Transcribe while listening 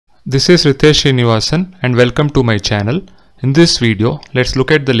This is Ritesh Srinivasan and welcome to my channel. In this video, let's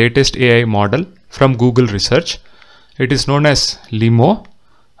look at the latest AI model from Google Research. It is known as LIMoE.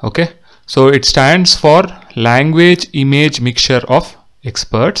 Okay, so it stands for Language Image Mixture of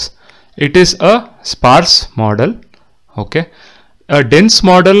Experts. It is a sparse model. Okay, a dense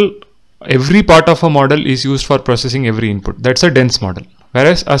model, every part of a model is used for processing every input. That's a dense model.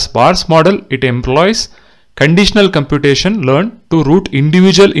 Whereas a sparse model, it employs conditional computation learned to route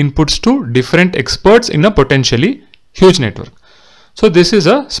individual inputs to different experts in a potentially huge network. So this is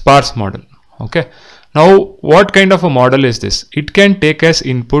a sparse model. Okay. Now what kind of a model is this? It can take as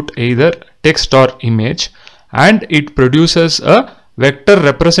input either text or image, and it produces a vector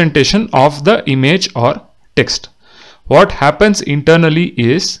representation of the image or text. What happens internally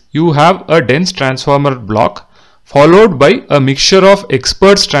is you have a dense transformer block followed by a mixture of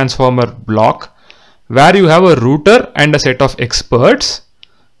experts transformer block, where you have a router and a set of experts,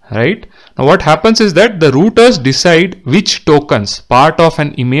 right? Now what happens is that the routers decide which tokens, part of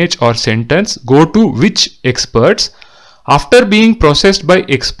an image or sentence, go to which experts after being processed by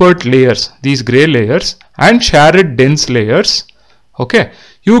expert layers, these gray layers, and shared dense layers. Okay,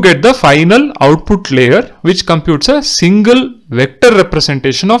 you get the final output layer which computes a single vector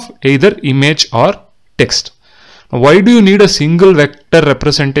representation of either image or text. Why do you need a single vector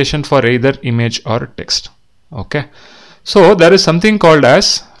representation for either image or text? Okay, so there is something called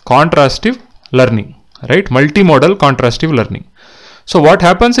as contrastive learning, right? Multimodal contrastive learning. So what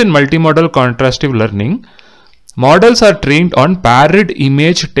happens in multimodal contrastive learning? Models are trained on paired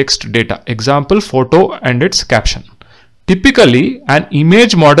image text data, example photo and its caption. Typically, an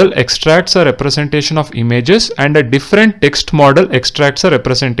image model extracts a representation of images and a different text model extracts a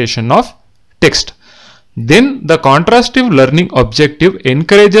representation of text. Then the contrastive learning objective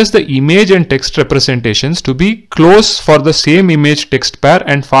encourages the image and text representations to be close for the same image text pair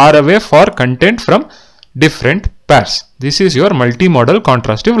and far away for content from different pairs. This is your multimodal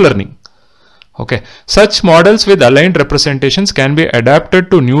contrastive learning. Okay, such models with aligned representations can be adapted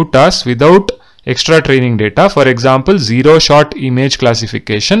to new tasks without extra training data. For example, zero-shot image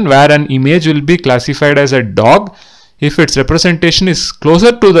classification, where an image will be classified as a dog if its representation is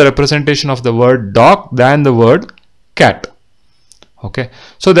closer to the representation of the word dog than the word cat. Okay,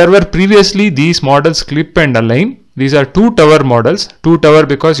 so there were previously these models clip and align. These are two tower models. Two tower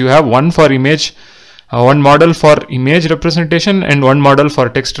because you have one for image, one model for image representation and one model for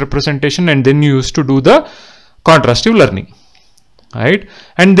text representation, and then you used to do the contrastive learning, right?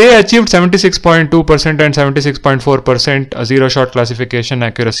 And they achieved 76.2% and 76.4% zero-shot classification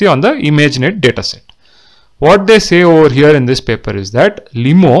accuracy on the ImageNet dataset. What they say over here in this paper is that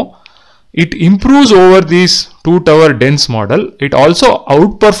LIMoE, it improves over these two-tower dense model. It also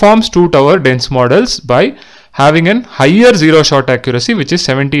outperforms two-tower dense models by having a higher zero-shot accuracy, which is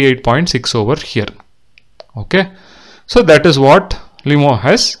 78.6 over here. Okay, so that is what LIMoE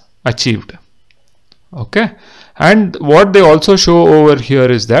has achieved. Okay, and what they also show over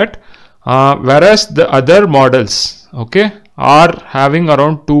here is that whereas the other models, okay, are having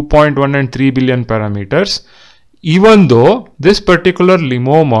around 2.1 and 3 billion parameters, even though this particular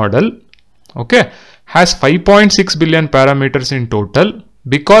LIMoE model, okay, has 5.6 billion parameters in total.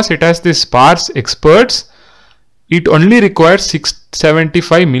 Because it has this sparse experts, it only requires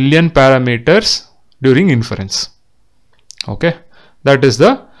 675 million parameters during inference. Okay, that is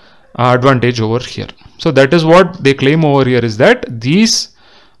the advantage over here. So that is what they claim over here, is that these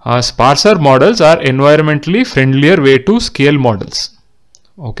sparser models are environmentally friendlier way to scale models.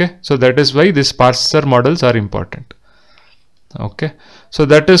 Okay, so that is why these sparser models are important. Okay, so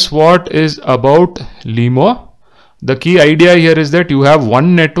that is what is about LIMoE. The key idea here is that you have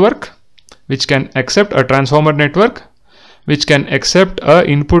one network which can accept a transformer network, which can accept a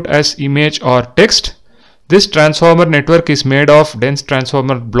input as image or text. This transformer network is made of dense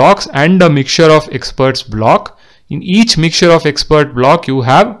transformer blocks and a mixture of experts block. In each mixture of expert block, you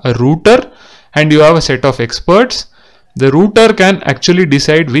have a router and you have a set of experts. The router can actually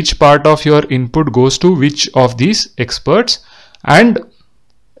decide which part of your input goes to which of these experts, and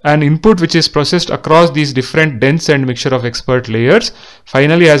an input which is processed across these different dense and mixture of expert layers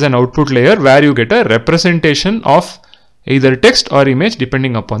finally has an output layer where you get a representation of either text or image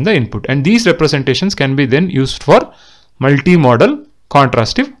depending upon the input, and these representations can be then used for multimodal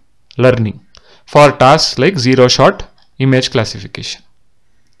contrastive learning for tasks like zero-shot image classification.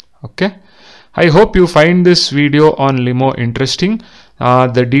 Okay, I hope you find this video on LIMoE interesting.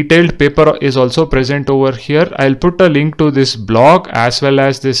 The detailed paper is also present over here. I'll put a link to this blog as well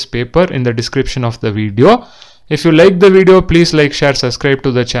as this paper in the description of the video. If you like the video, please like, share, subscribe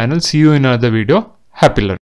to the channel. See you in another video. Happy learning.